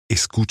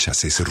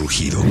¿Escuchas ese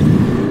rugido?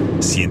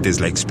 ¿Sientes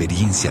la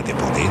experiencia de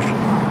poder?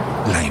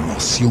 ¿La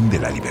emoción de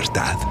la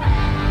libertad?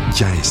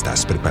 Ya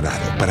estás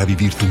preparado para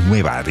vivir tu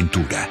nueva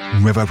aventura.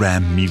 Nueva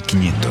Ram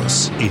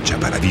 1500, hecha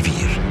para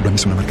vivir. Ram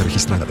es una marca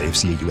registrada de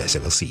FCA US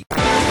LLC.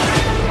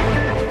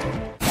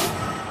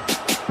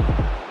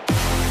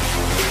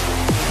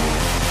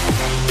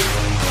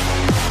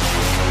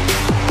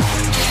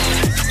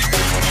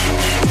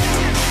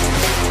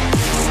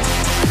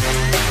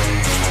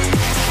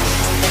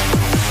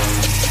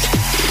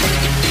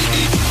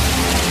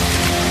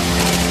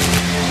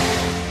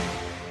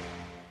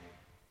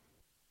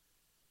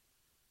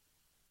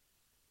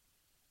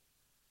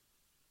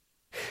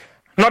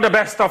 Not the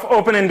best of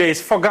opening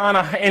days for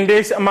Ghana in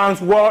this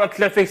month's World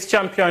Athletics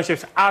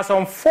Championships, as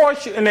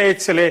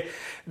unfortunately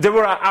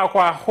Deborah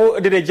Acquah, who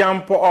did a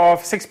jump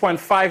of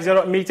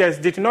 6.50 meters,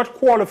 did not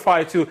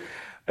qualify to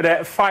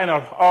the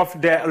final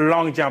of the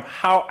long jump.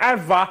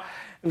 However,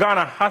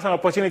 Ghana has an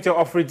opportunity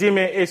of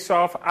redeeming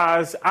itself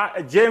as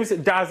James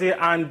Dazi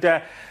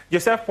and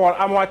Joseph Paul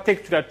Amwa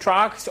take to the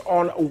tracks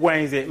on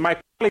Wednesday. My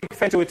colleague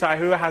Fenty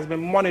Tahiro has been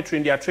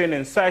monitoring their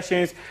training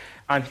sessions,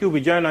 and he'll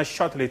be joining us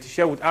shortly to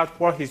share with us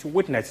what he's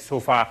witnessed so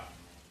far.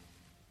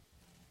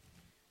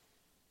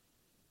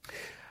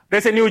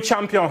 There's a new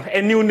champion,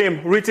 a new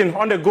name written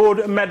on the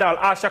gold medal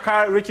as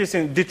Shakara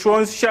Richardson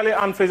dethrones Shirley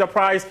Ann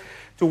Fraser-Price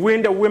to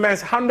win the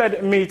women's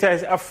 100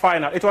 meters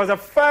final. It was the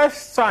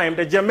first time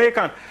the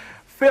Jamaican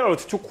failed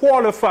to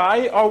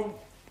qualify or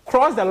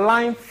cross the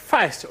line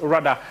first,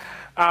 rather,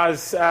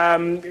 as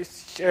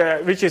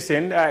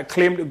Richardson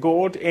claimed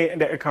gold in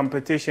the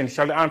competition.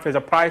 Shirley Ann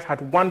Fraser-Price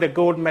had won the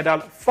gold medal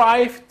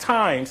 5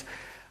 times,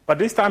 but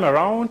this time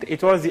around,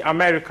 it was the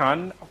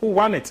American who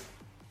won it.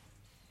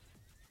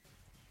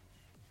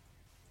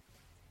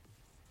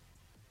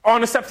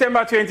 On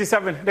September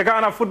 27, the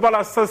Ghana Football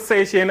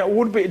Association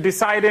would be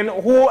deciding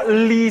who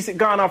leads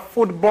Ghana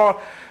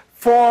football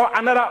for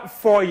another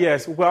 4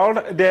 years. Well,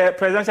 the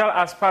presidential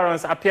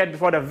aspirants appeared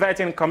before the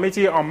vetting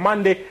committee on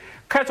Monday.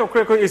 Kato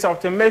Kreko is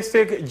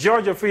optimistic.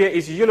 George Ofria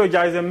is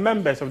eulogizing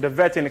members of the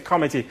vetting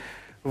committee.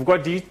 We've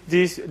got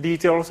these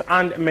details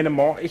and many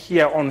more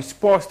here on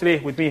Sports Today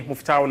with me,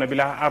 Muftau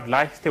Nabila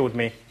Abdullah. Stay with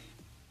me.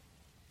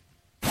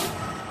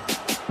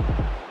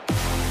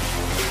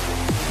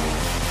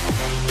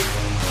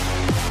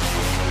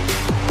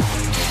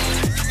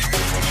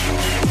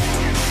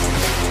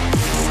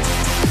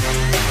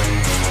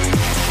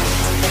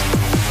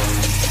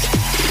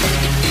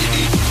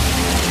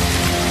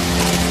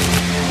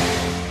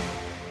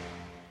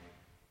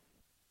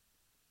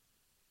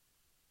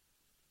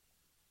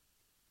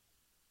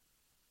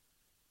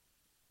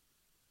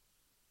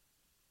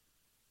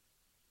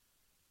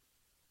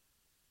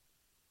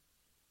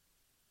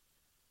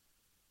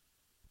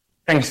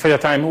 Thanks for your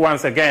time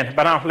once again.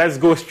 But now let's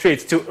go straight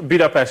to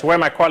Budapest, where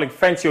my colleague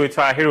Fenty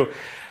Tahiro,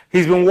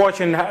 he's been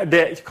watching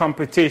the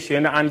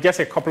competition, and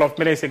just a couple of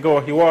minutes ago,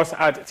 he was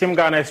at Team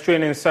Ghana's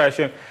training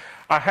session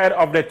ahead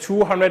of the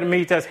 200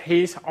 meters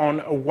heat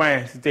on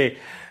Wednesday.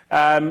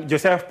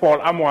 Joseph Paul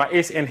Amwa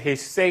is in his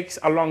 6th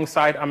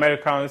alongside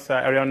Americans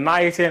Arion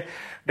Knighton.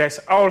 There's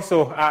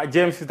also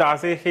James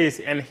Dazi, he's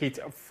in heat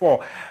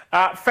 4.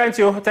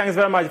 Fenty, thanks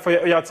very much for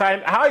your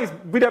time. How is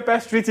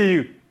Budapest treating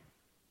you?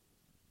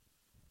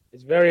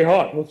 It's very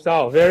hot,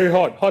 Muftau, very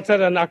hot. Hotter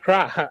than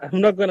Accra,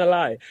 I'm not going to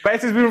lie. But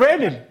it has been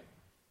raining.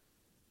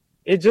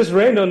 It just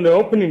rained on the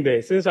opening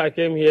day. Since I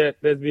came here,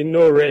 there's been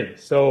no rain.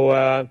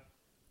 So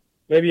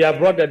maybe I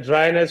brought the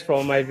dryness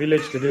from my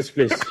village to this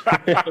place.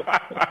 Talk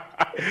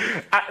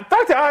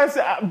to us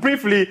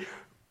briefly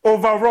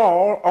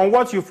overall on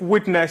what you've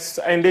witnessed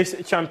in these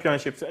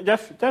championships.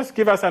 Just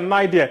give us an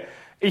idea,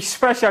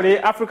 especially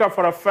Africa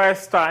for the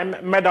first time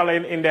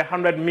medaling in the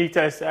 100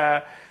 meters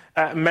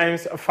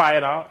men's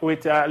final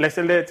with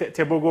Leslie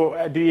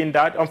Tebogo doing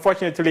that.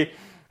 Unfortunately,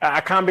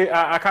 Akane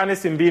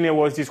Simbine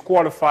was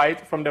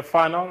disqualified from the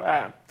final.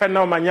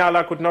 Fernando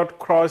Manyala could not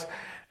cross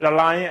the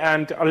line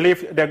and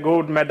lift the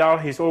gold medal.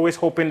 He's always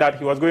hoping that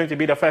he was going to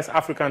be the first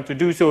African to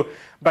do so,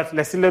 but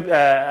Leslie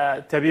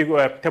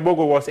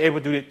Tebogo was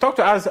able to do it. Talk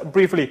to us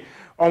briefly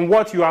on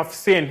what you have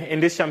seen in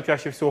this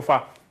championship so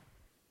far.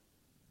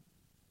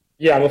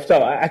 Yeah,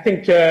 Muftau, I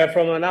think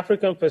from an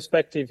African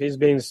perspective, it's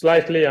been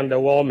slightly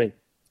underwhelming.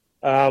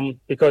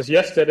 Because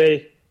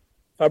yesterday,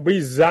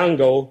 Fabrice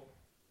Zango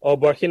of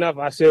Burkina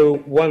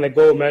Faso won the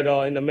gold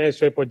medal in the men's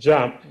triple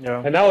jump.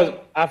 Yeah. And that was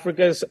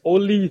Africa's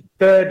only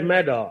 3rd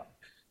medal,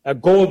 a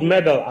gold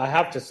medal, I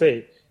have to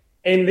say,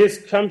 in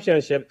this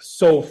championship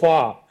so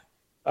far.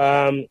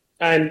 And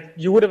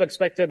you would have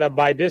expected that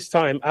by this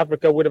time,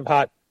 Africa would have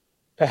had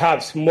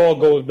perhaps more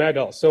gold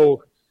medals.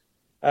 So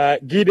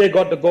Gide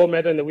got the gold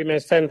medal in the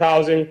women's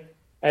 10,000,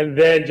 and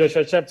then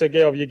Joshua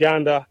Cheptegei of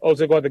Uganda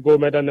also got the gold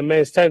medal in the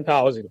men's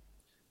 10,000.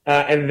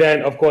 And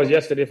then, of course,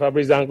 yesterday,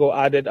 Fabrice Zango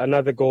added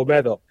another gold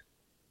medal.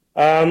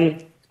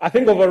 I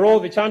think overall,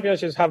 the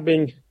championships have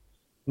been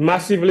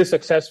massively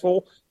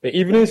successful. The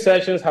evening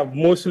sessions have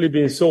mostly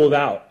been sold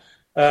out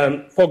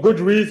for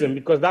good reason,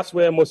 because that's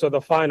where most of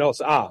the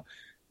finals are.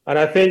 And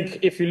I think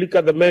if you look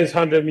at the men's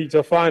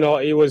 100-meter final,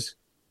 it was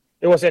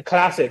a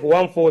classic,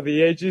 one for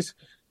the ages.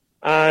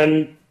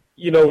 And,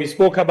 we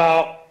spoke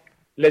about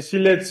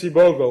Lesile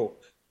Tsibogo,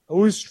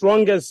 whose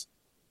strongest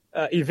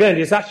event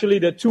is actually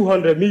the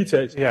 200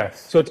 meters.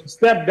 Yes. So to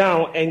step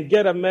down and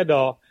get a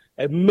medal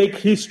and make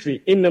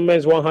history in the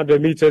men's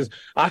 100 meters,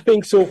 I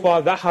think so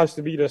far that has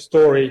to be the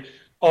story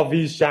of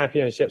these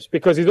championships,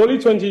 because he's only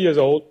 20 years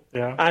old.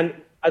 Yeah. And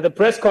at the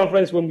press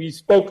conference, when we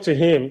spoke to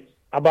him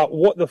about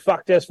what the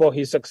factors for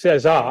his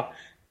success are,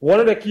 one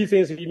of the key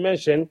things he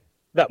mentioned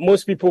that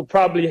most people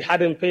probably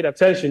hadn't paid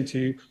attention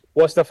to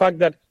was the fact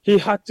that he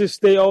had to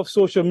stay off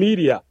social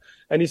media.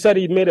 And he said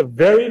he made a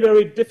very,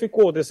 very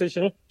difficult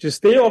decision to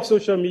stay off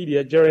social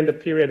media during the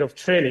period of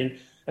training.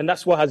 And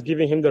that's what has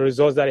given him the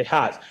results that he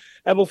has.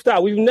 And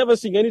Muftar, we've never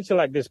seen anything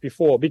like this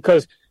before,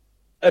 because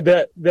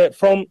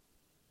from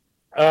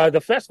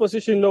the first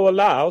position, Noah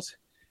Lyles,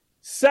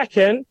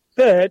 second,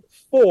 third,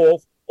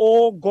 fourth,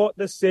 all got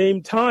the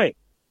same time,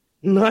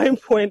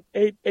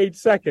 9.88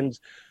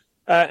 seconds.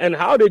 And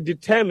how they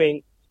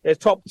determine the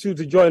top two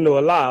to join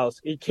Noah Lyles,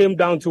 it came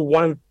down to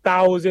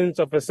 1,000th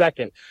of a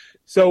second.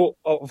 So,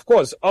 of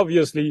course,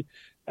 obviously,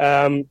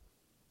 some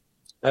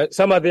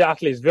of the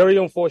athletes, very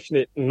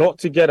unfortunate not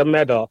to get a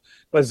medal.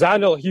 But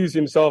Zano Hughes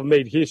himself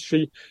made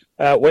history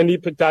when he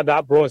picked out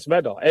that bronze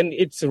medal. And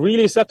it's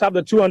really set up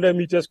the 200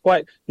 meters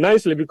quite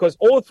nicely, because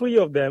all three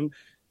of them,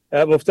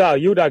 Muftar,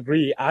 you'd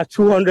agree, are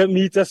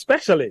 200-meter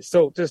specialists.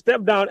 So to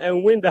step down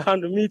and win the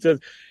 100 meters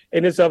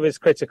in itself is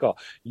critical.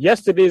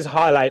 Yesterday's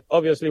highlight,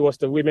 obviously, was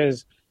the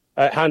women's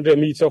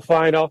 100-meter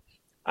final.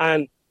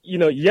 And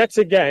yet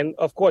again,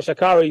 of course,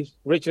 Sha'Carri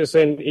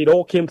Richardson, it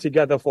all came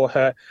together for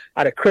her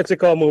at a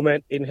critical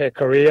moment in her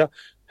career.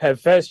 Her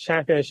first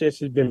championship,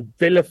 she's been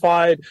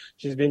vilified.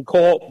 She's been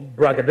called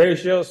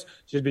braggadocious.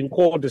 She's been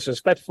called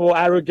disrespectful,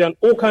 arrogant.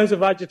 All kinds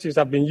of adjectives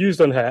have been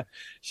used on her.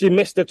 She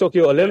missed the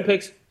Tokyo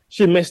Olympics.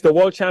 She missed the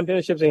World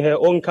Championships in her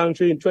own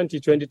country in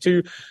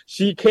 2022.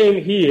 She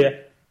came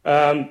here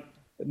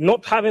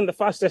not having the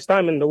fastest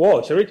time in the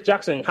world. Sharik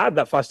Jackson had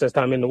the fastest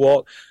time in the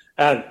world.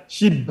 And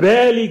she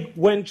barely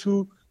went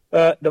to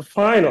the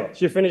final.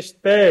 She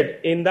finished third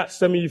in that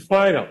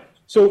semi-final.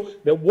 So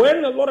there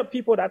weren't a lot of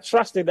people that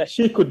trusted that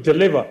she could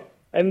deliver.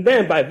 And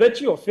then by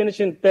virtue of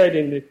finishing third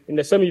in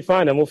the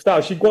semi-final,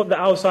 Muftar, she got the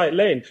outside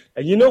lane.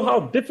 And you know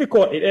how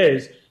difficult it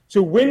is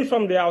to win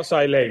from the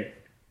outside lane.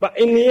 But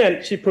in the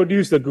end, she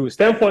produced the goods.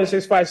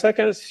 10.65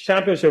 seconds,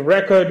 championship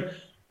record.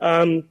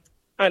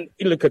 And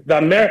look, the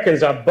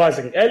Americans are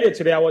buzzing. Earlier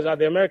today, I was at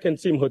the American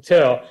team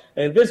hotel,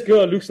 and this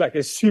girl looks like a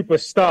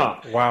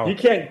superstar. Wow. You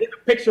can't get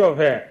a picture of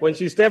her. When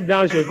she stepped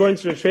down, she was going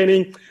through the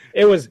training.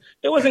 It was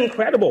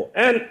incredible.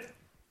 And,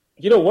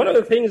 one of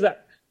the things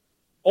that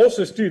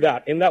also stood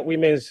out in that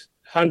women's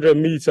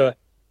 100-meter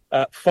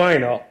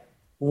final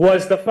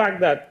was the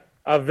fact that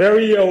our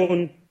very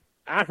own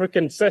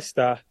African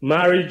sister,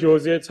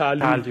 Marie-Josée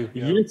Talu,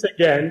 yet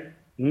again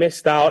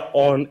missed out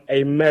on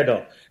a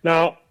medal.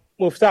 Now,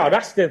 Muftar,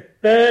 that's the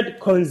third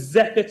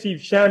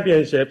consecutive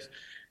championships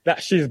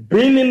that she's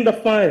been in the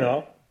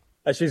final,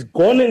 and she's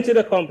gone into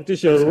the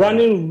competition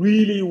running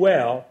really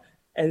well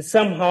and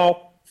somehow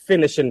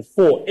finishing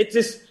fourth. It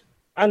is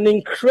an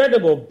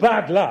incredible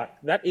bad luck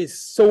that is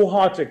so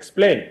hard to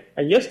explain.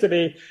 And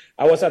yesterday,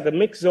 I was at the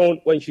mixed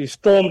zone when she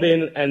stormed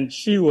in, and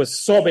she was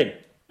sobbing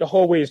the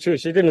whole way through.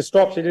 She didn't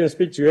stop. She didn't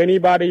speak to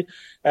anybody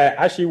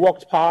as she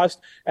walked past.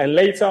 And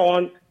later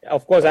on,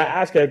 of course, I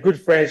asked her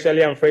good friend,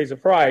 Shelley-Ann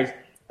Fraser-Price,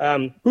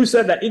 who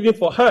said that even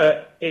for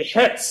her, it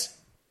hurts,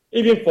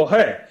 even for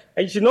her.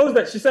 And she knows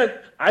that. She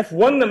said, I've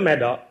won the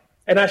medal,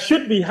 and I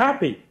should be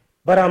happy,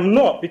 but I'm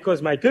not,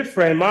 because my good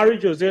friend,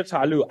 Marie-Josée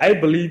Talu, I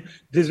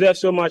believe, deserves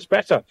so much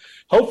better.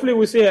 Hopefully,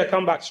 we'll see her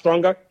come back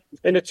stronger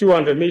in the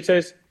 200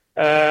 meters.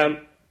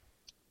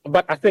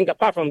 But I think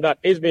apart from that,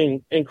 it's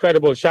been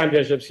incredible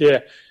championships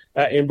here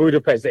in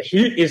Budapest. The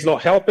heat is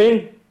not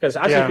helping, because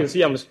as you can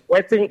see, I'm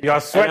sweating. You are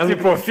sweating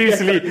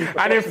profusely.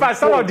 And in fact,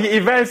 some of the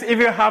events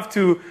even have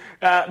to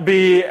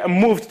be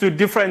moved to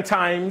different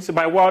times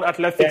by World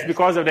Athletics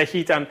because of the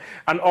heat and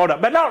all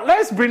that. But now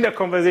let's bring the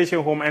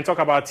conversation home and talk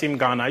about Team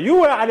Ghana. You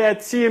were at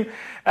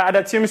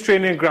the team's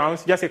training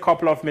grounds just a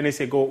couple of minutes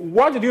ago.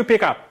 What did you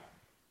pick up?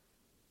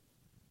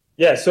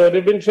 Yeah, so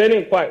they've been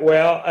training quite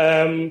well.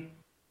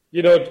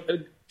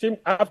 Team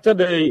after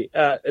the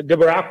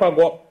Deborah Acquah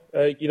got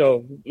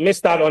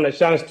missed out on a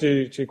chance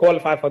to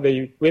qualify for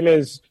the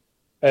women's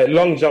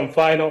long jump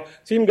final.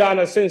 Team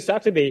Ghana, since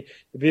Saturday,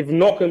 they've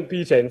not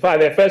competed. In fact,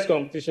 their first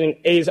competition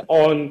is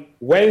on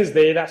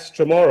Wednesday, that's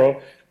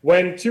tomorrow,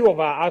 when two of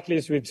our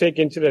athletes will take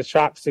into the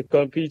tracks to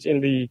compete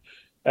in the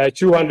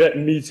 200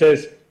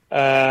 meters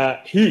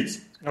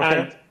heat.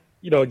 Okay.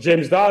 And,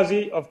 James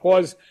Darcy, of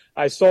course,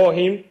 I saw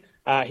him.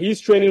 He's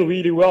training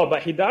really well,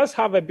 but he does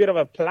have a bit of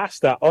a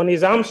plaster on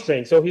his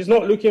hamstring, so he's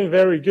not looking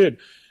very good.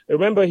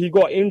 Remember, he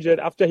got injured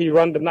after he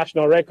ran the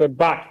national record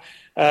back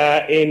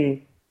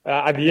in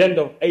at the end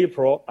of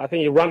April. I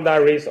think he ran that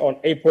race on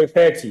April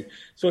 30.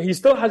 So he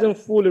still hasn't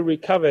fully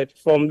recovered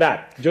from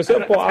that.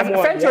 Joseph Paul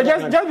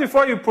Amoah, just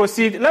before you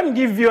proceed, let me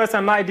give viewers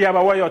an idea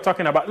about what you're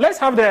talking about. Let's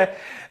have the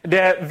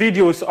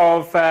videos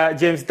of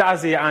James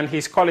Darcy and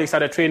his colleagues at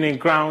the training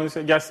grounds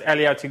just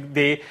earlier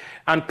today,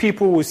 and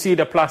people will see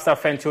the plaster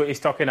Fentio is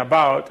talking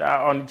about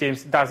on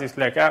James Darcy's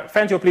leg.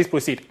 Fentio, please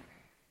proceed.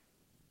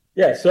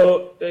 Yeah,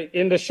 so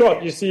in the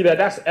shot, you see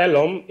that's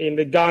Elom in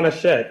the Ghana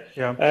shirt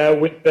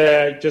with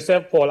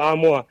Joseph Paul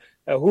Amoah,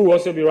 who will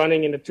also be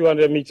running in the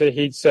 200-meter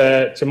heats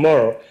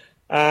tomorrow.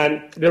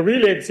 And the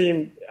relay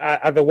team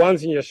are the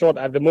ones in your shot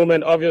at the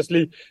moment,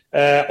 obviously,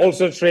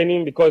 also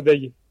training because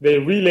the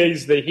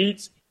relays, the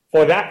heats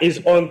for that is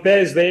on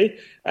Thursday.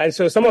 And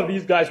so some of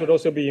these guys would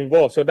also be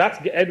involved. So that's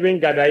Edwin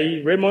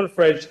Gadai, Raymond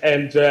French,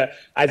 and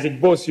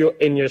Isaac Bosio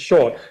in your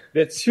shot.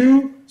 The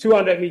two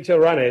 200-meter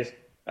runners,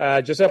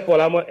 Joseph Paul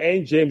Amoah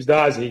and James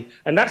Darcy.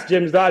 And that's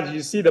James Darcy.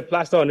 You see the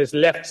plaster on his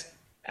left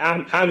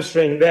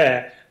hamstring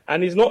there.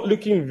 And he's not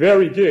looking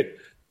very good.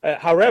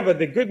 However,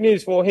 the good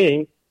news for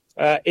him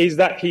is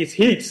that his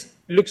heats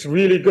looks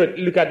really good.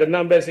 Look at the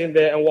numbers in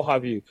there and what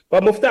have you.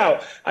 But Muftau,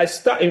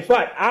 in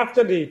fact,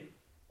 after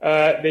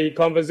the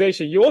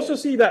conversation, you also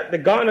see that the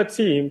Ghana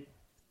team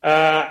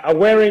are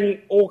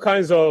wearing all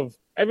kinds of,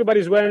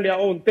 everybody's wearing their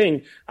own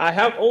thing. I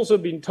have also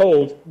been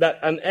told that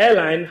an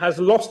airline has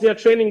lost their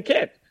training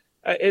kit.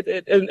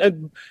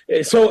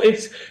 So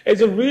it's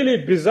a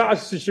really bizarre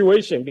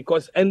situation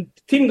because, and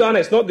Team Ghana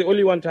is not the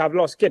only one to have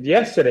lost kit.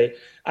 Yesterday,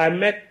 I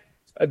met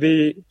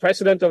the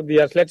president of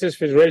the Athletics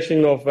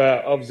Federation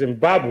of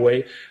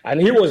Zimbabwe, and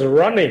he was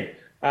running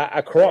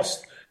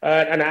across.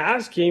 And I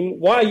asked him,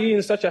 why are you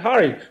in such a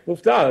hurry?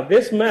 Muftar,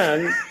 this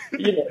man,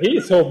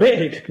 he's so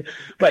big.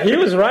 But he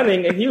was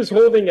running and he was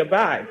holding a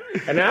bag.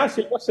 And I asked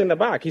him, what's in the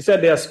bag? He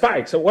said, they are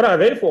spikes. So what are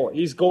they for?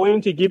 He's going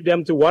to give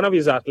them to one of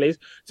his athletes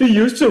to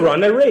use to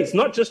run a race,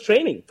 not just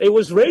training. It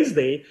was race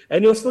day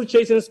and he was still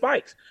chasing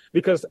spikes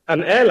because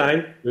an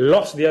airline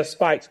lost their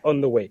spikes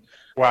on the way.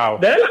 Wow.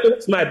 The airline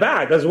lost my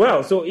bag as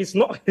well. So it's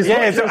not.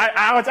 So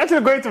I was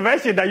actually going to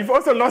mention that you've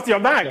also lost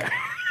your bag. Yeah.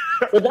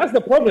 So that's the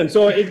problem.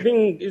 So it's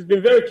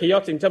been very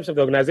chaotic in terms of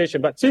the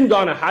organization. But Team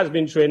Ghana has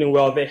been training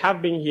well. They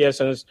have been here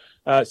since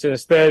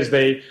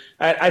Thursday.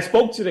 I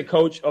spoke to the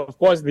coach. Of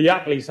course, the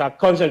athletes are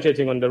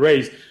concentrating on the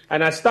race.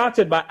 And I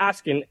started by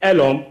asking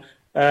Elom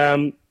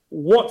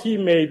what he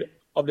made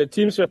of the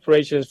team's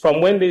preparations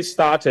from when they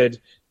started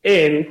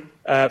in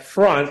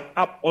France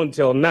up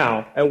until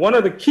now. And one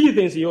of the key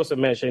things he also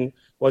mentioned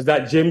was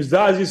that James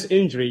Darcy's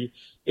injury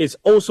is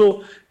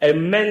also a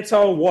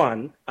mental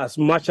one as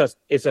much as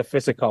it's a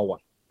physical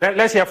one.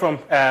 Let's hear from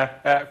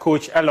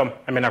Coach Elom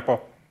Amenakpo.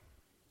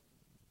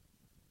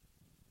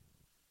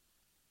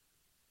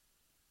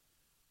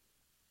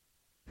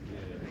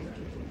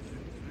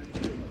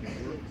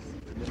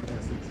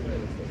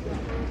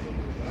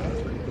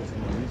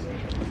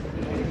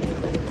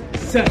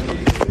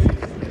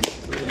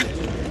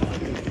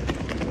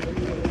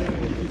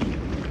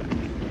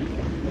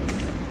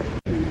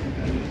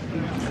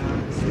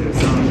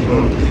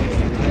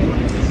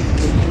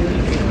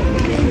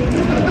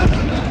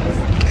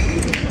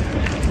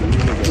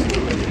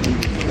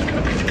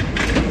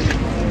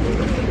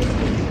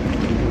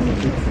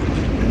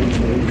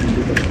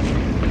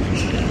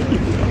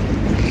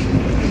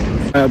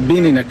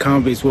 Being in a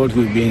camp is what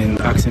we've been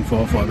asking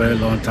for a very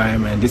long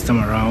time, and this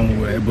time around we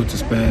were able to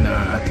spend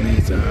at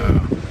least I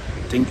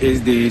think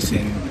 8 days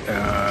in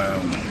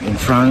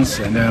France,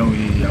 and then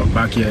we are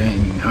back here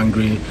in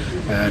Hungary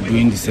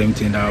doing the same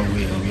thing that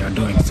we are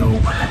doing. So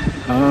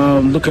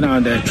looking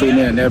at the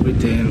training and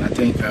everything, I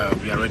think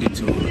we are ready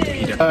to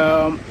hit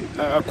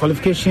it.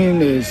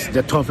 Qualification is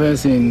the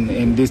toughest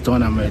in this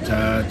tournament.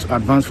 To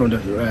advance from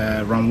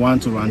the round 1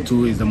 to round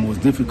 2 is the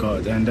most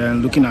difficult, and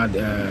then looking at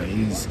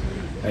his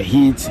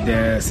heat,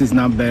 the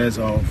seasonal best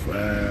of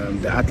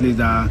the athletes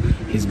that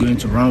he's going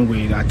to run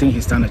with, I think he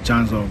stands a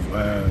chance of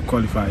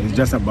qualifying. It's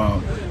just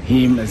about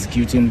him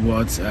executing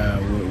what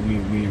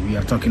we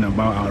are talking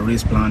about, our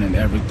race plan and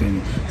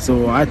everything.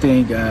 So I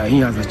think he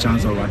has a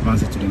chance of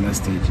advancing to the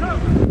next stage.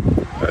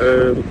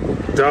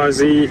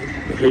 Darcy,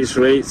 his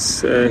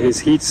race,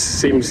 his heat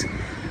seems,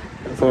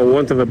 for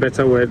want of a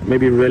better word,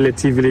 maybe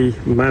relatively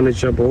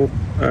manageable.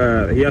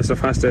 He has the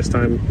fastest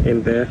time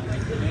in there.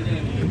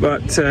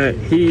 But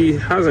he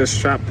has a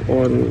strap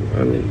on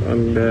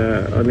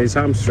his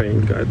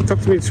hamstring. Talk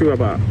to me too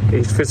about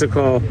his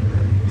physical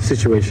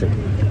situation.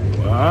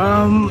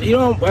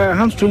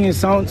 Hamstring is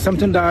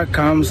something that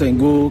comes and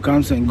go,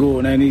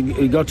 and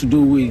it got to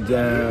do with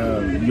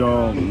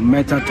your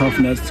mental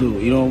toughness too.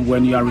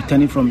 When you are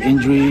returning from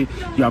injury,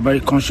 you are very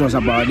conscious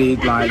about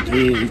it, like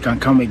it can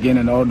come again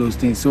and all those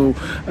things. So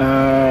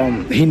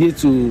he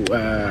needs to,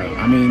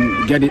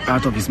 get it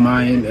out of his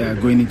mind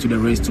going into the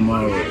race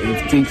tomorrow.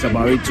 If he thinks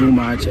about it too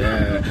much,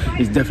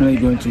 it's definitely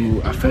going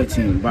to affect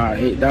him. But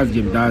hey, that's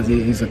James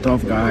Darcy. He's a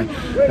tough guy,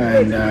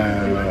 and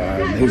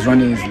his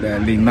running is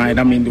late night.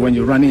 When you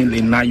you're running in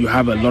lane 9, you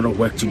have a lot of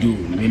work to do,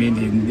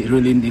 meaning you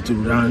really need to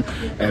run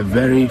a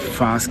very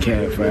fast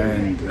curve,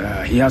 and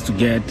he has to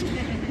get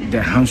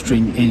the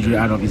hamstring injury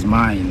out of his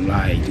mind,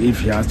 like if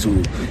he has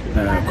to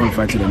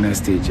qualify to the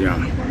next stage.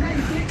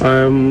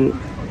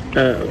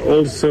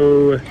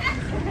 Also,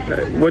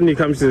 when it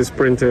comes to the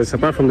sprinters,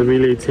 apart from the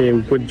relay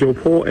team, with Joe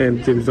Paul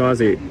and James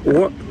Darcy,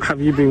 what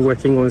have you been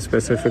working on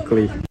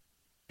specifically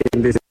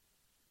in this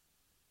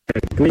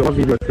technique? What have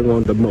you been working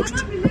on the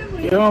most?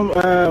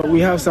 We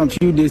have some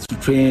few days to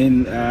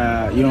train.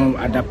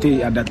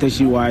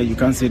 Adaptation-wise, you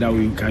can't say that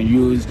we can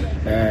use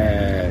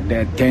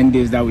the 10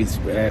 days that we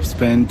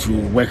spend to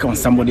work on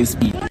somebody's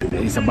speed.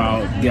 It's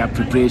about their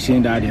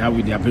preparation that they have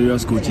with their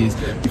various coaches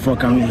before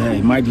coming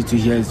here. My duty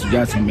here is to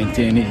just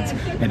maintain it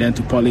and then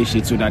to polish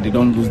it so that they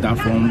don't lose that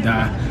form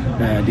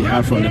that they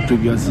have from the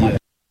previous year.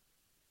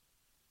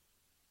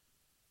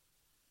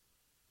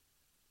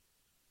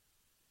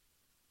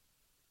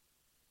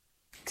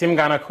 Team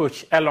Ghana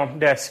coach Elon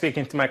there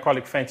speaking to my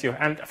colleague Fentio.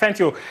 And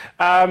Fentio,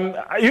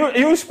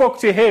 you spoke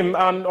to him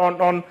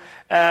on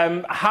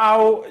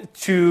how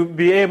to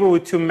be able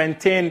to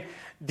maintain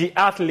the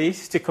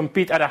athletes to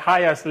compete at the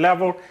highest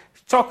level.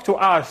 Talk to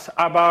us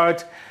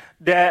about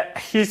the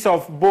hits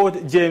of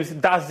both James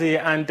Darcy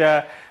and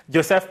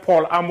Joseph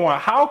Paul Amoah.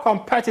 How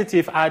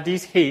competitive are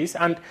these hits,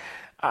 and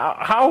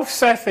how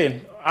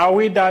certain are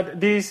we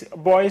that these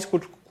boys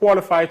could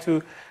qualify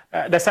to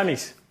the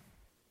semis?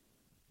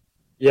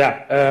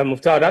 Yeah,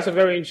 Muftar, that's a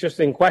very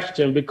interesting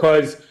question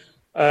because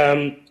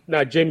now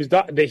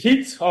the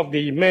heat of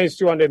the men's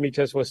 200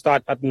 meters will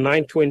start at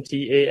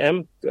 9:20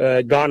 a.m.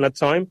 Ghana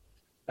time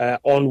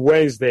on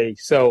Wednesday.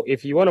 So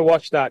if you want to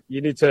watch that, you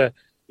need to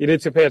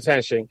pay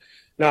attention.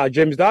 Now,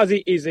 James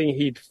Darcy is in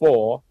heat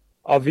 4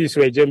 of this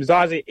race. James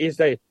Darcy is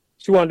the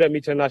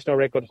 200-meter national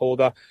record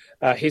holder.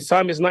 His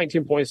time is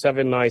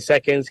 19.79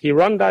 seconds. He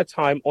ran that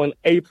time on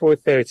April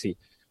 30.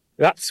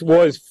 That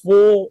was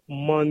 4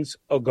 months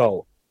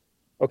ago.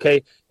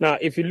 Okay, now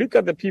if you look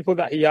at the people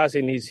that he has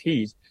in his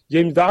heat,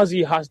 James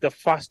Darcy has the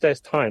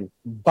fastest time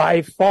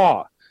by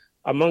far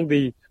among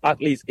the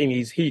athletes in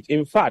his heat.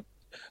 In fact,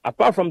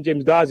 apart from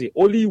James Darcy,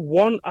 only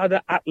one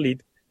other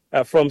athlete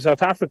from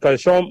South Africa,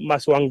 Sean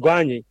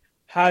Maswangwanyi,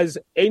 has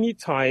any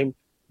time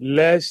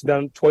less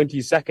than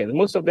 20 seconds.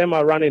 Most of them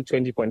are running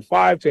 20.5,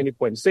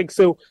 20.6.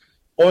 So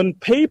on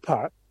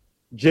paper,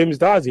 James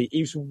Darcy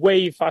is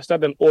way faster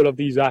than all of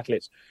these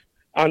athletes.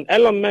 And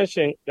Elon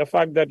mentioned the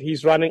fact that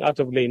he's running out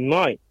of lane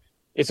 9.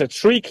 It's a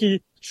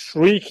tricky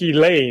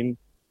lane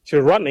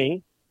to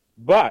running,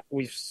 but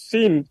we've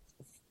seen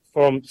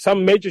from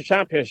some major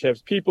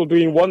championships, people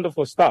doing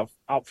wonderful stuff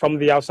out from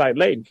the outside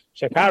lane.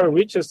 Sha'Carri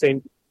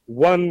Richardson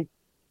won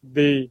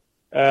the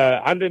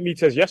 100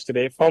 meters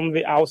yesterday from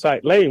the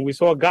outside lane. We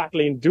saw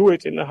Gatlin do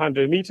it in the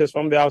 100 meters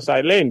from the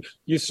outside lane.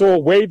 You saw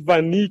Wade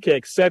van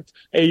Niekerk set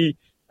a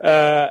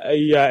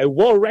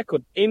world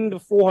record in the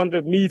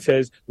 400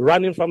 meters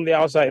running from the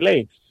outside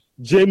lane.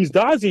 James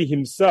Darcy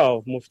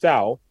himself,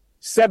 Muftau,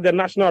 set the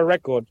national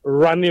record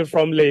running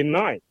from lane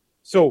 9.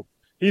 So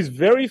he's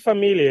very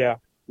familiar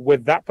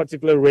with that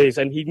particular race,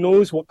 and he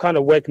knows what kind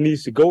of work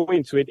needs to go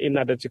into it in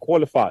order to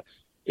qualify.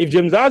 If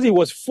James Darcy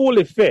was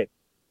fully fit,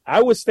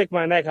 I would stick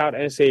my neck out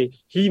and say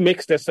he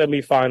makes the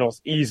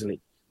semifinals easily.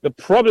 The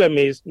problem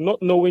is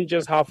not knowing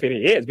just how fit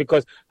he is,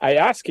 because I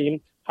asked him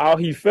how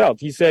he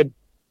felt. He said,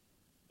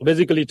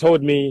 basically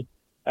told me,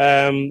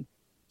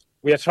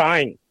 we are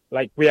trying,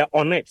 like we are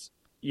on it,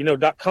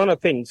 that kind of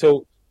thing.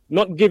 So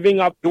not giving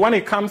up. When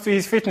it comes to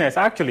his fitness,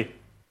 actually.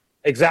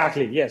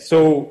 Exactly, yes.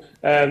 So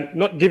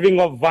not giving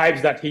up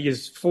vibes that he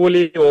is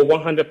fully or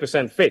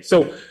 100% fit.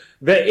 So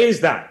there is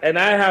that. And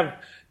I have,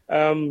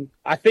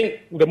 I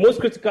think the most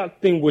critical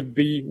thing would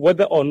be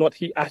whether or not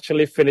he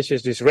actually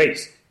finishes this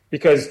race.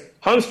 Because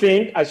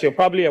hamstring, as you're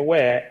probably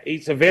aware,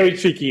 it's a very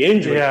tricky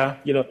injury. Yeah.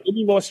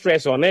 Any more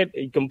stress on it,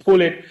 you can pull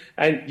it,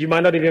 and you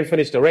might not even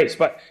finish the race.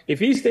 But if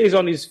he stays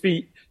on his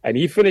feet and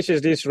he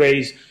finishes this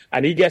race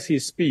and he gets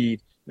his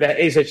speed, there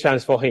is a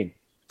chance for him.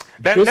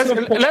 Then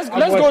let's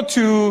go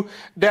to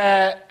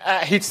the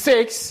heat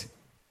 6.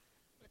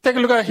 Take a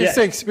look at heat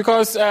 6,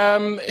 because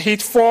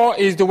heat 4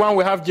 is the one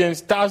we have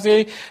James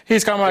Darcy.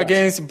 He's coming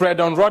against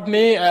Bredon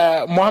Rodney,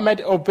 Mohamed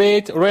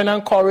Obeid,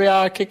 Renan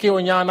Correa, Kiki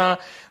Onyana,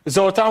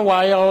 Zoltan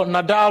Wael,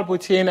 Nadal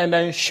Butin, and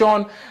then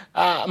Sean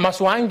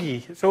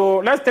Maswangi. So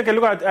let's take a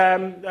look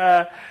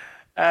at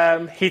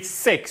heat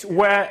 6,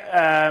 where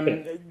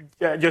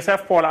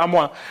Joseph Paul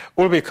Amoah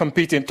will be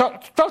competing.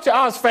 Talk to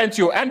us,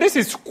 Fentio. And this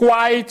is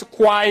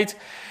quite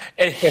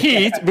a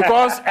heat,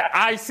 because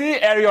I see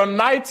Arion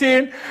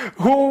 19,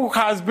 who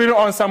has been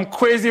on some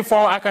crazy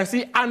form. I can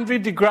see Andre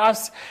de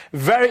Grasse,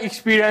 very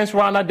experienced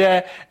runner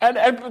there.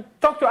 And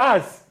talk to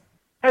us,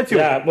 Fentio.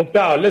 Yeah,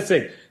 Mukhtar,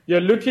 listen,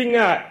 you're looking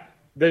at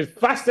the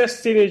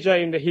fastest teenager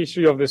in the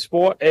history of the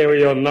sport,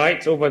 Arion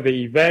Knight, over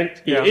the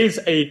event. He is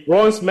a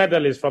bronze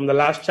medalist from the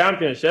last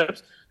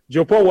championships.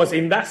 Joe Paul was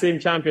in that same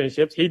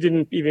championships. He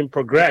didn't even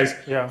progress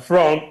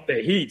from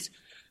the heat.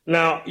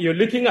 Now, you're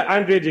looking at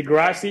Andre de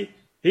Grasse.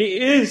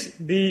 He is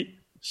the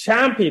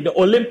champion, the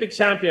Olympic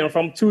champion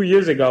from 2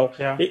 years ago.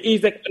 Yeah. He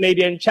is the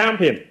Canadian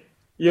champion.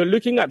 You're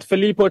looking at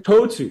Filippo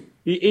Totu.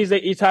 He is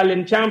the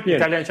Italian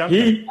champion.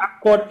 He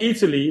brought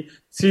Italy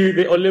to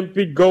the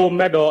Olympic gold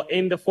medal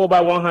in the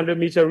 4x100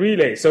 meter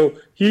relay. So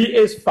he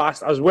is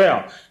fast as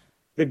well.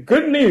 The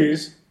good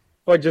news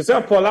for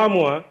Joseph Paul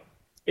Amoah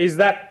is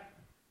that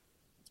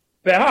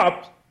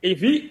perhaps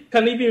if he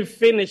can even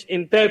finish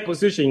in third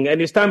position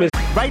and his time is...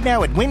 Right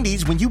now at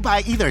Wendy's, when you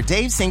buy either a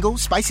Dave's Single,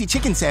 Spicy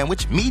Chicken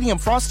Sandwich, Medium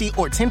Frosty,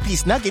 or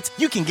 10-piece nuggets,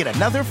 you can get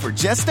another for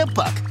just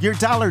 $1. Your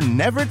dollar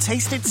never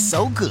tasted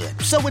so good.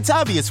 So it's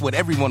obvious what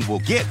everyone will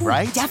get,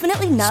 right?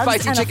 Definitely nugs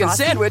Spicy and Chicken a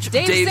Frosty. Sandwich,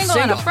 Dave's Single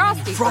and a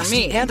Frosty for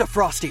Frosty me. and a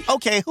Frosty.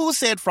 Okay, who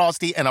said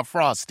Frosty and a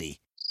Frosty?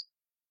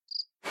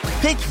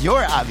 Pick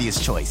your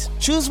obvious choice.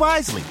 Choose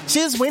wisely.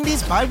 Choose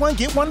Wendy's, buy one,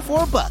 get one for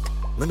 $1.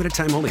 Limited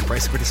time only.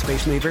 Price of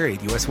participation may vary.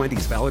 U.S.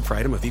 Wendy's, valid for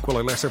item of equal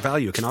or lesser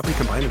value. Cannot be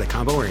combined in a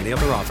combo or any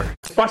other offer.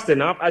 Fast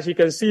enough, as you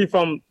can see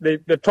from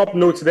the top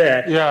notes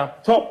there. Yeah.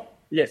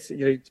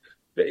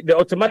 The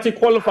automatic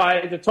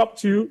qualifier, the top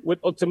two would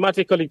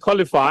automatically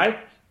qualify.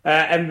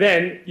 And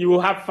then you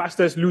will have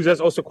fastest losers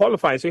also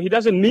qualify. So he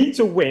doesn't need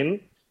to win.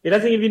 He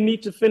doesn't even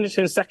need to finish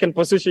in second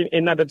position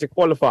in order to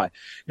qualify.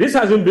 This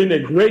hasn't been a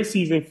great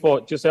season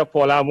for Joseph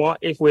Paul Amoah,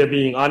 if we're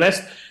being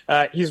honest.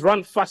 He's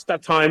run faster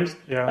times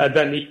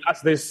than he has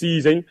this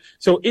season.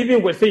 So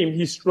even with him,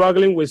 he's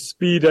struggling with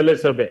speed a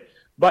little bit.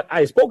 But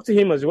I spoke to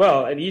him as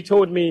well, and he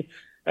told me,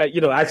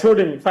 I told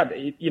him, in fact,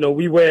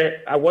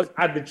 I was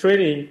at the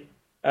training,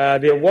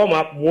 the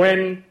warm-up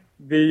when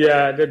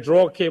the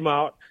draw came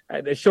out.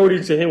 They showed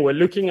it to him. We're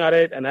looking at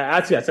it, and I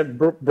asked him, I said,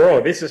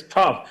 bro, this is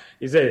tough.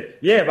 He said,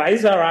 yeah, but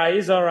it's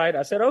all right.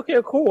 I said, okay,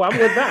 cool. I'm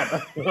with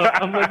that.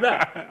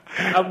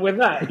 I'm with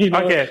that.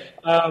 Okay.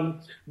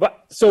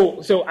 But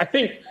so I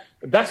think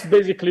that's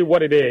basically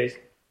what it is.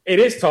 It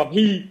is tough.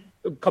 He,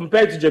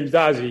 compared to James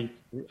Darcy,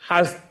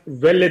 has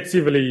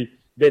relatively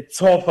the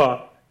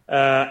tougher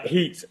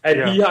heat,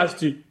 and he has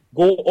to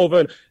go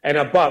over and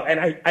above.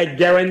 And I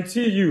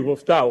guarantee you,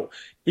 Muftau,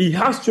 he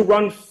has to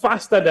run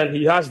faster than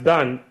he has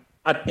done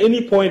at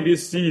any point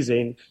this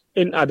season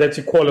in order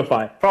to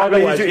qualify.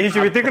 Probably he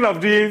should be thinking of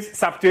doing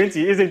sub-20,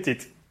 isn't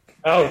it?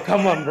 Oh,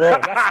 come on, bro.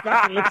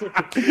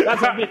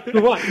 That's a bit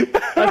too much.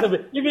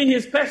 Even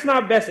his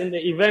personal best in the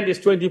event is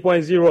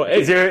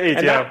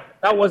 20.08.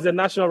 That was the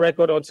national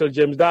record until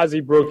James Darcy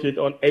broke it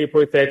on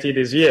April 30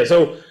 this year.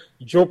 So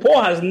Joe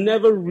Paul has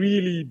never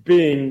really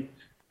been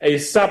a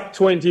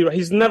sub-20.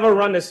 He's never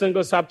run a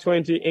single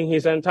sub-20 in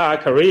his entire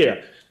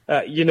career.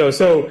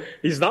 So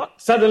he's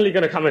not suddenly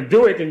going to come and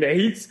do it in the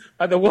heats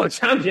at the World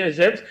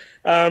Championships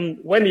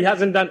when he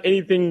hasn't done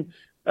anything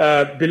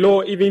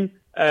below even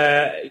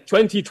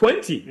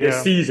 2020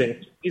 this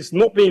season. It's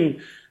not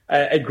been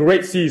a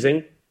great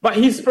season, but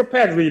he's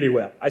prepared really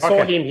well. I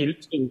saw him. He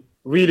looked in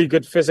really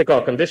good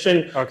physical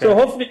condition. So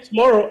hopefully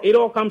tomorrow it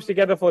all comes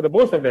together for the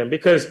both of them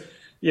because,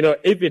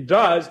 if it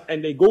does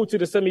and they go to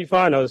the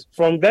semifinals,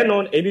 from then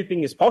on,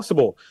 anything is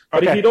possible.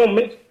 But if you don't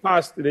make it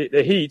past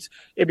the heat,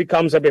 it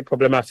becomes a bit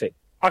problematic.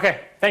 Okay,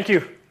 thank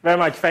you very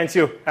much. Thank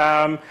you.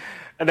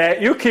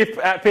 You keep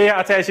paying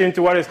attention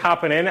to what is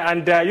happening,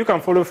 and you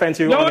can follow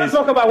Fenty. You want to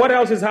talk about what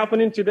else is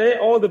happening today?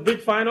 All the big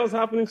finals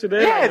happening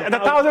today? Yeah, the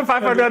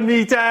 1,500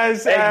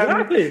 meters.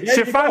 Exactly.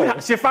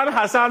 Sifan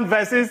Hassan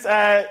versus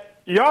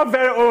your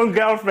very own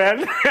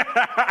girlfriend.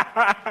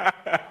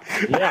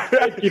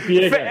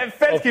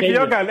 Faith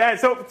Kipyegon.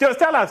 So just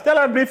tell us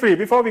briefly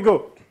before we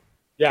go.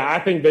 Yeah, I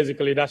think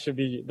basically that should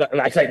be,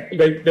 like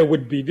there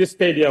would be this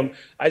stadium,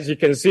 as you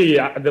can see,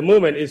 at the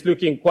moment it's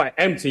looking quite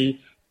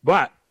empty,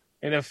 but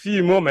in a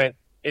few moments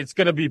it's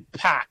going to be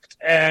packed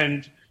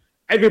and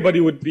everybody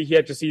would be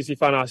here to see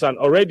Sifan Hassan.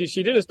 Already,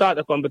 she didn't start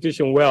the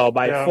competition well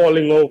by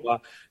falling over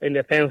in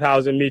the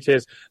 10,000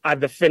 meters at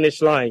the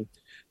finish line.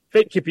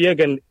 Faith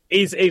Kipyegon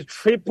is a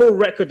triple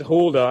record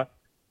holder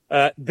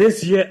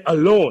this year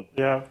alone.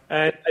 Yeah.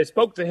 And I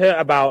spoke to her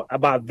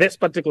about this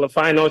particular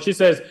final. She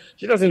says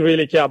she doesn't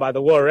really care about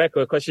the world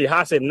record because she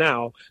has it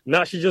now.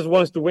 Now she just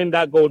wants to win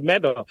that gold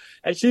medal.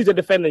 And she's the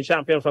defending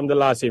champion from the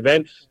last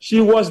event.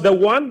 She was the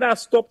one that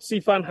stopped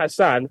Sifan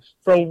Hassan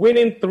from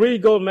winning 3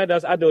 gold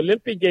medals at the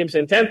Olympic Games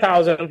in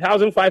 10,000,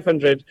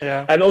 1,500,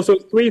 and also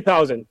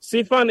 3,000.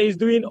 Sifan is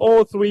doing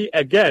all 3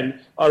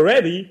 again.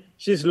 Already,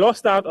 she's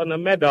lost out on a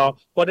medal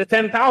for the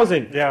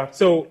 10,000. Yeah.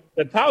 So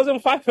the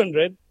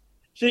 1,500,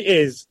 she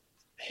is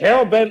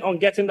hell-bent on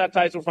getting that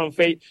title from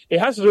Faith. It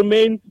has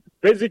remained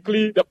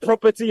basically the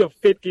property of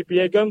Faith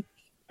Kipyegon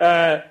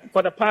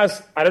for the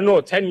past,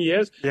 10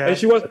 years. Yeah. And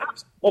she was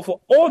asked for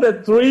all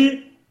the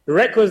 3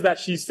 records that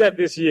she set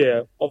this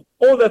year, of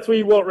all the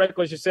 3 world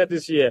records she set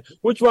this year,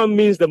 which one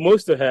means the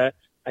most to her?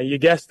 And you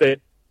guessed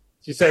it.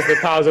 She says the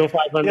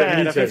 1,500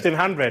 meters. The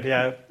 1,500,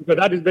 yeah. Because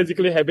that is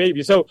basically her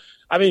baby. So,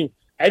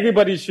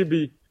 everybody should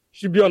be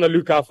on the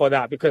lookout for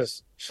that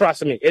because,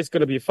 trust me, it's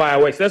going to be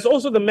fireworks. There's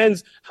also the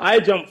men's high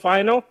jump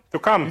final to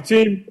come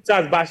between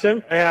Taz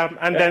Basham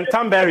and then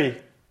Tamberry.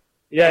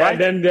 Yeah,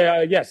 right? and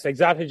then, yes,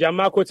 exactly,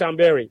 Gianmarco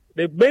Tamberi.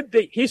 They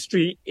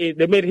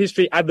made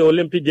history at the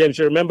Olympic Games.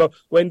 You remember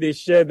when they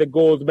shared the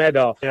gold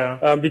medal?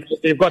 Yeah. Because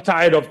they got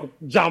tired of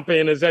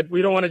jumping and said,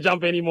 we don't want to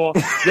jump anymore.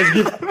 Just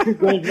give the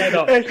gold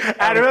medal.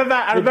 I remember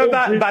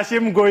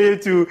Bashim going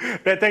to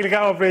the technical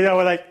operator. I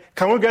was like,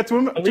 can we get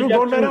two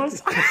gold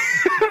medals?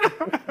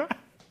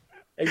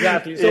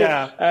 Exactly.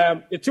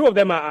 So the two of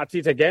them are at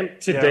it again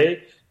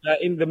today.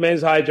 In the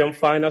men's high jump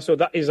final. So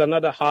that is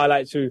another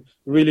highlight to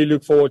really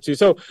look forward to.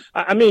 So,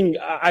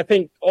 I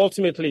think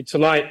ultimately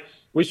tonight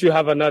we should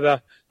have another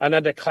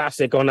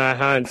classic on our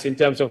hands in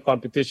terms of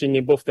competition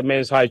in both the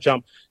men's high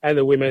jump and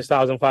the women's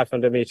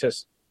 1,500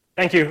 meters.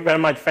 Thank you very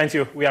much. Thank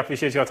you. We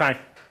appreciate your time.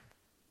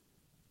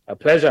 A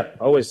pleasure,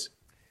 always.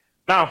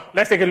 Now,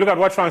 let's take a look at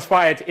what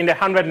transpired in the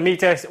 100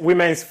 meters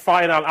women's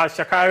final as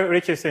Sha'Carri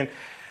Richardson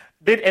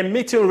did a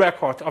meeting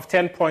record of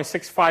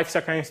 10.65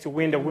 seconds to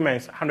win the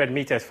women's 100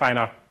 meters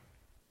final.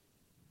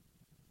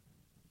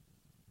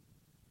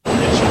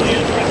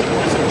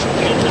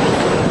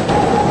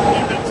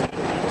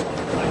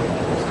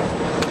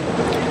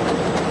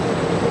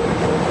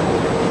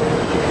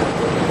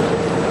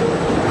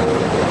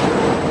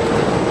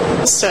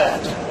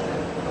 Set.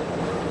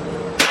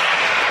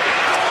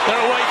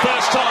 They're away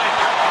first time.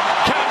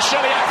 Can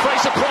Shelley-Ann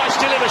Fraser-Pryce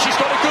deliver? She's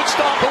got a good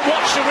start, but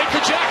watch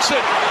Sharika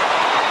Jackson.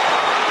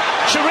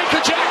 Sharika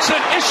Jackson,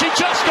 is she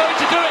just going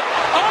to do it?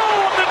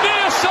 Oh, on the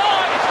near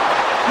side!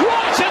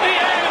 Right at the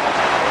end!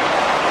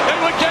 They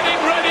were getting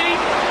ready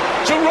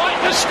to write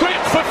the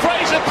script for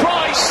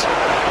Fraser-Pryce,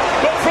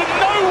 but from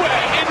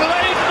nowhere in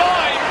lane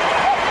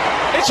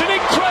 9, it's an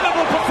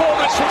incredible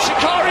performance from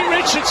Sha'Carri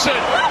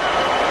Richardson.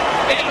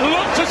 It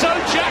looked as though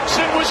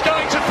Jackson was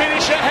going to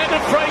finish ahead of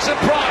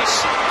Fraser-Pryce,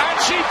 and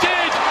she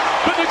did,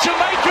 but the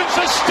Jamaicans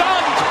are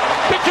stunned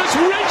because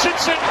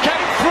Richardson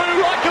came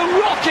through like a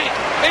rocket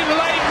in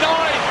lane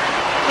 9,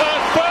 her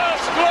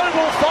first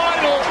global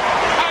final,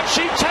 and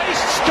she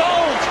tastes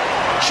gold.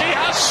 She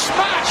has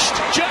smashed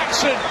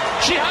Jackson.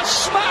 She has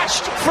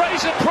smashed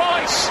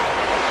Fraser-Pryce.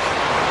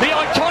 The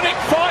iconic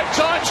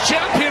 5-time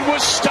champion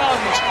was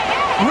stunned.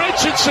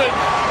 Richardson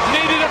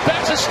needed a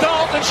better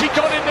start than she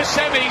got in the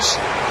semis.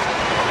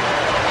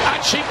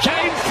 And she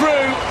came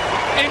through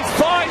in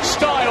fine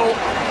style,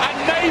 and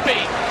maybe,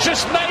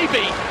 just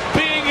maybe,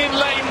 being in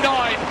lane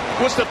 9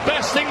 was the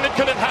best thing that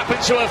could have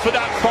happened to her for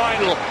that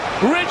final.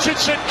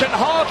 Richardson can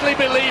hardly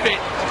believe it.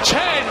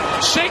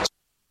 10-6.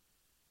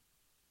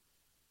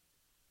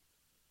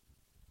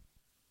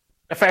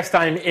 The first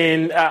time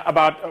in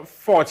about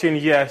 14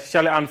 years,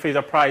 Shelley-Ann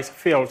Fraser-Pryce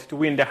failed to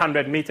win the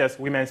 100 meters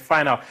women's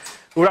final.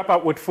 We wrap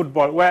up with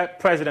football, where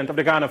President of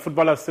the Ghana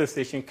Football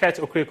Association, Kurt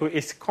Okreko,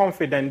 is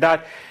confident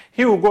that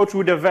he will go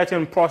through the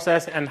vetting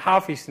process and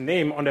have his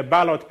name on the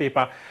ballot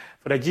paper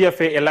for the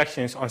GFA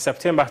elections on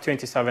September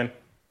 27.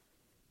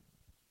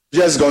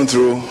 Just gone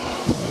through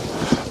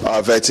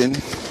our vetting.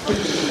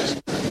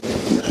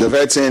 The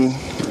vetting,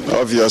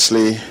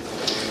 obviously,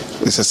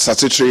 is a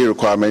statutory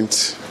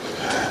requirement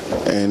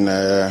and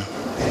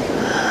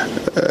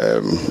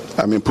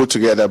put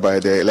together by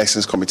the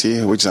Elections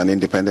Committee, which is an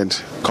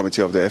independent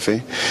committee of the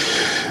FA.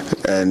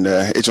 And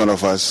each one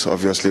of us,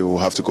 obviously, will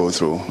have to go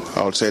through.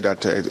 I would say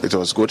that it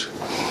was good.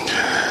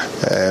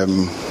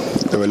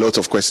 There were a lot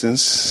of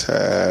questions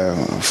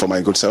for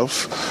my good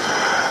self.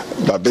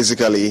 But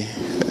basically,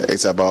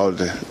 it's about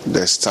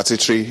the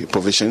statutory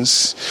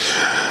provisions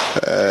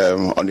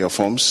on your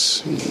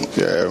forms,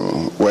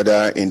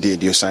 whether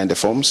indeed you signed the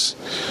forms,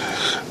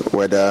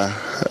 whether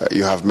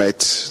you have met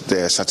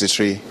the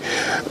statutory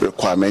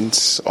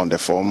requirements on the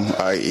form,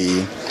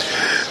 i.e.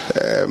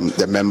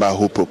 the member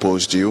who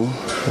proposed you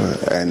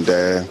and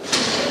the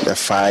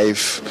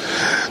 5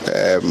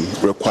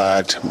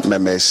 required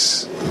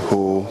members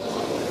who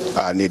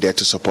are needed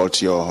to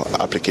support your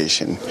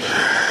application.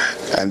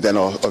 And then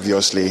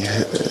obviously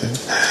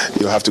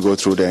you have to go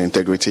through the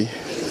integrity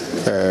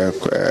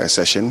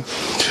session,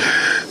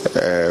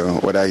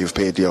 whether you've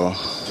made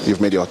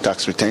your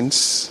tax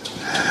returns.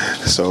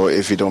 So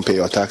if you don't pay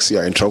your tax, you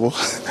are in trouble.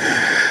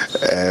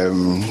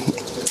 And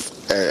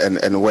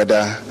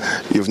whether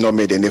you've not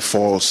made any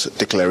false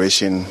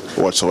declaration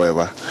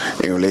whatsoever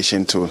in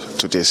relation to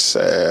this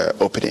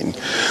opening.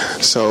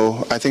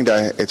 So I think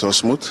that it was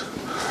smooth.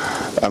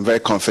 I'm very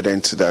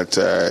confident that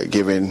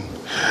given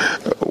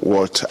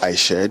what I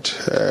shared,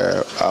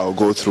 I'll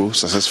go through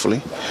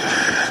successfully,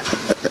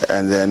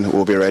 and then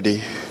we'll be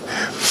ready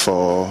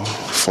for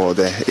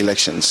the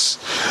elections.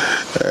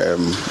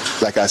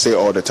 Like I say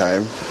all the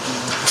time,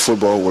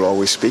 football will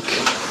always speak,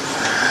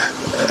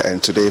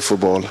 and today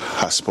football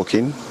has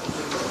spoken,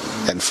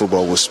 and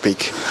football will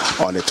speak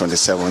on the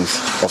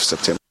 27th of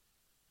September.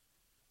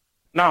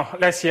 Now,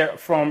 let's hear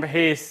from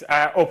his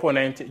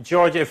opponent,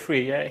 George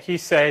Efree. He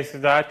says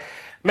that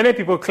many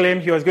people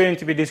claim he was going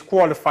to be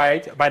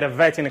disqualified by the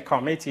vetting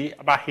committee,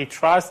 but he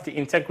trusts the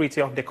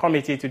integrity of the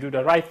committee to do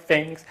the right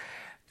things,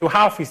 to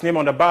have his name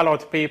on the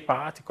ballot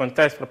paper to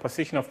contest for the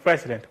position of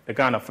president of the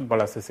Ghana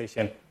Football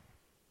Association.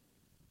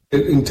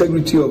 The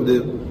integrity of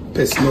the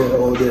personnel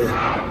or the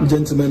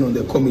gentlemen on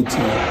the committee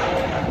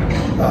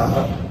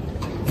are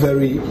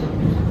very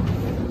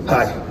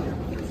high.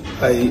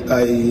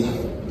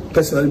 I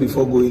personally,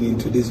 before going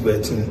into this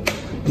betting,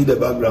 did a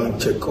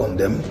background check on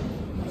them,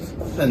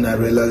 and I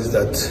realized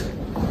that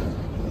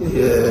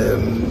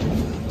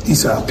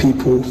these are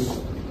people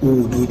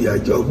who do their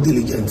job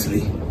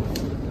diligently.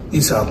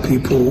 These are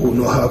people who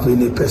don't have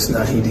any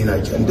personal hidden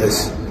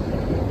agendas.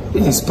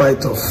 In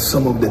spite of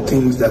some of the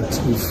things that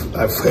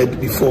I've heard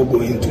before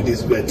going into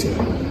this betting,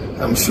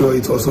 I'm sure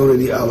it was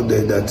already out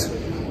there that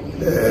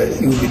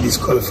he will be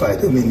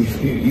disqualified. I mean,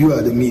 if you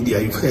are the media,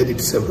 you've heard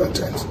it several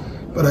times.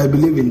 But I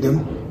believe in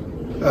them.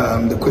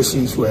 The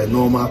questions were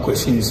normal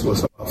questions,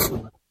 was about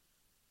football.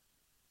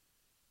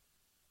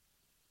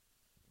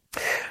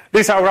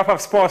 This is our wrap-up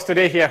sports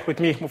today here with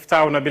me,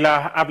 Muftau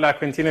Nabila Abla.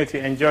 Continue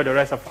to enjoy the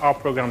rest of our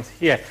programs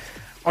here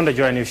on the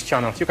Joy News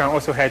channel. You can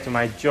also head to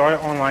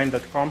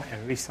myjoyonline.com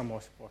and read some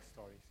more sports.